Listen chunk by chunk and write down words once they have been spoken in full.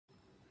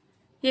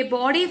A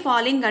body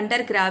falling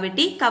under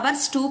gravity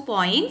covers 2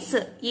 points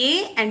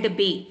A and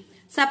B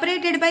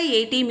separated by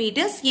 80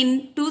 meters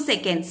in 2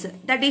 seconds.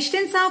 The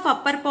distance of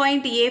upper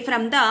point A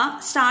from the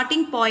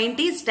starting point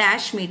is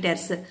dash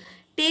meters.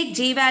 Take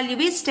G value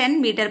is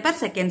 10 meter per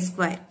second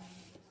square.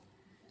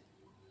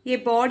 A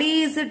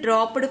body is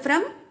dropped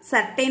from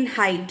certain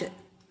height.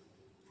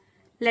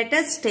 Let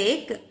us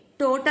take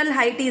total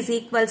height is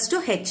equals to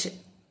h.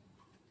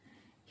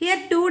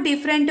 Here two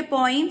different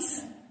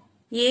points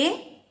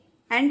A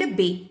and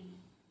B.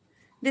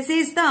 This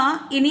is the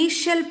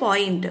initial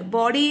point.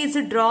 Body is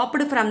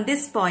dropped from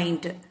this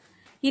point.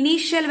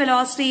 Initial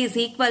velocity is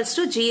equals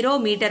to 0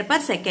 meter per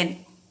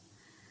second.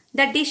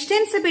 The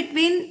distance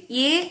between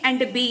A and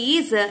B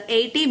is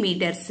 80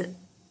 meters.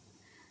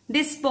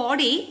 This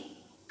body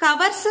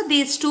covers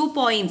these 2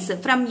 points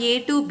from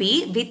A to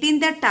B within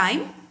the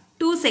time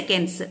 2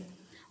 seconds.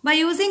 By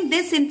using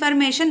this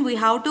information, we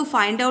have to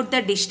find out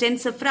the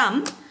distance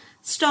from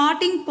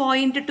starting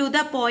point to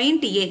the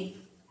point A.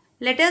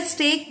 Let us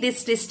take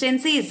this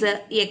distance is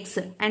x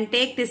and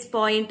take this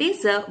point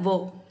is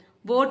O.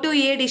 O to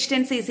A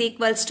distance is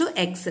equals to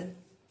x.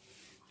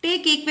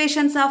 Take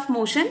equations of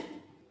motion.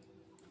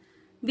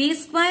 V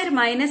square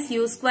minus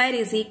U square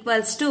is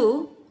equals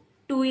to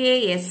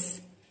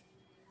 2as.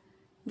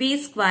 V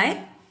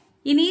square,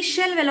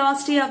 initial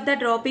velocity of the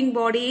dropping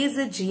body is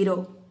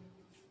 0.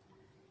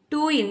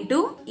 2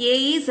 into A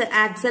is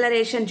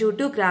acceleration due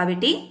to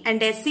gravity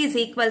and S is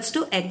equals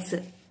to x.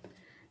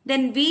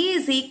 Then V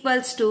is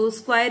equals to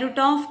square root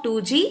of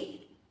 2g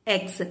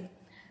x.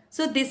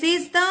 So this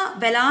is the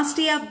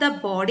velocity of the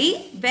body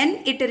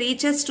when it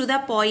reaches to the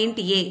point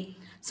A.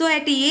 So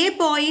at A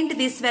point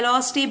this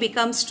velocity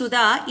becomes to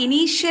the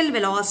initial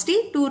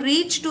velocity to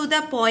reach to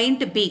the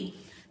point B.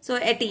 So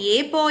at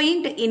A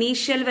point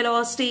initial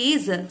velocity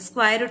is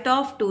square root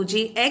of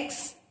 2g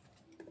x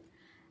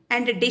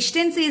and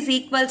distance is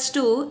equals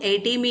to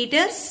 80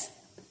 meters.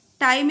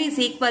 Time is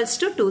equals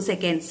to 2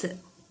 seconds.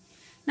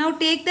 Now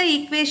take the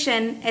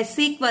equation S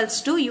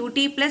equals to ut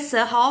plus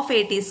half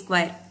at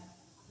square.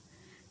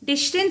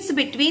 Distance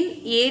between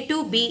A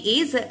to B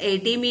is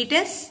 80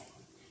 meters.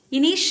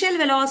 Initial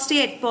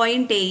velocity at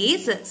point A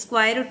is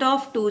square root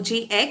of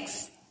 2g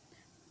x.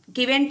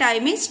 Given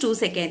time is 2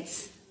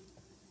 seconds.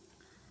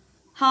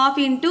 Half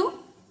into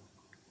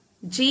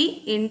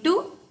g into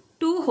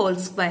 2 whole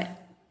square.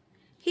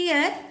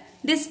 Here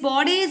this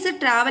body is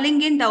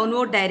traveling in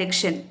downward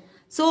direction.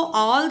 So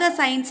all the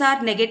signs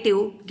are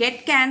negative,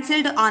 get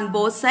cancelled on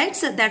both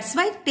sides. That's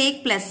why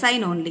take plus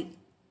sign only.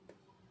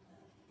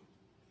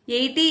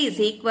 80 is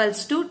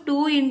equals to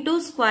 2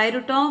 into square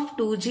root of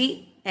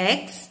 2g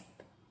x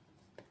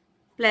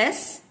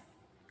plus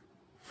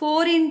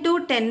 4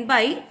 into 10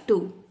 by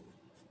 2.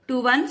 2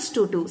 ones,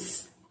 2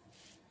 twos.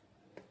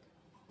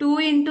 2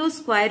 into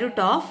square root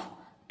of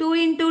 2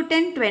 into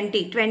 10,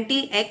 20.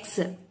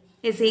 20x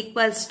is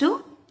equals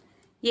to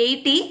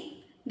 80.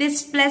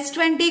 This plus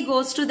 20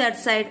 goes to that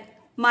side,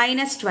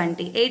 minus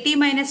 20. 80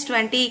 minus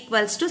 20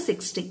 equals to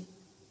 60.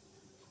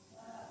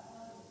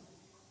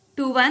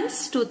 2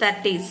 ones, 2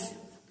 30s.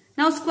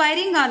 Now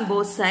squaring on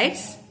both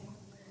sides.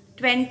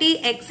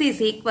 20x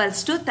is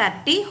equals to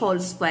 30 whole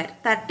square.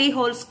 30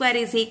 whole square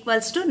is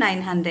equals to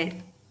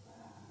 900.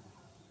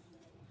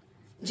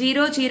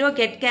 0, 0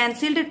 get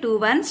cancelled. 2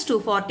 ones, 2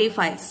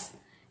 45s.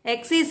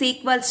 X is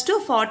equals to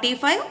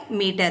 45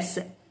 meters.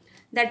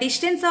 The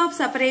distance of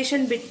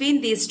separation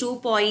between these 2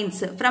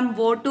 points from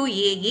O to A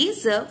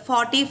is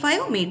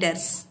 45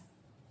 meters.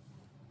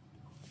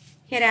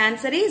 Here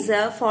answer is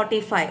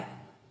 45.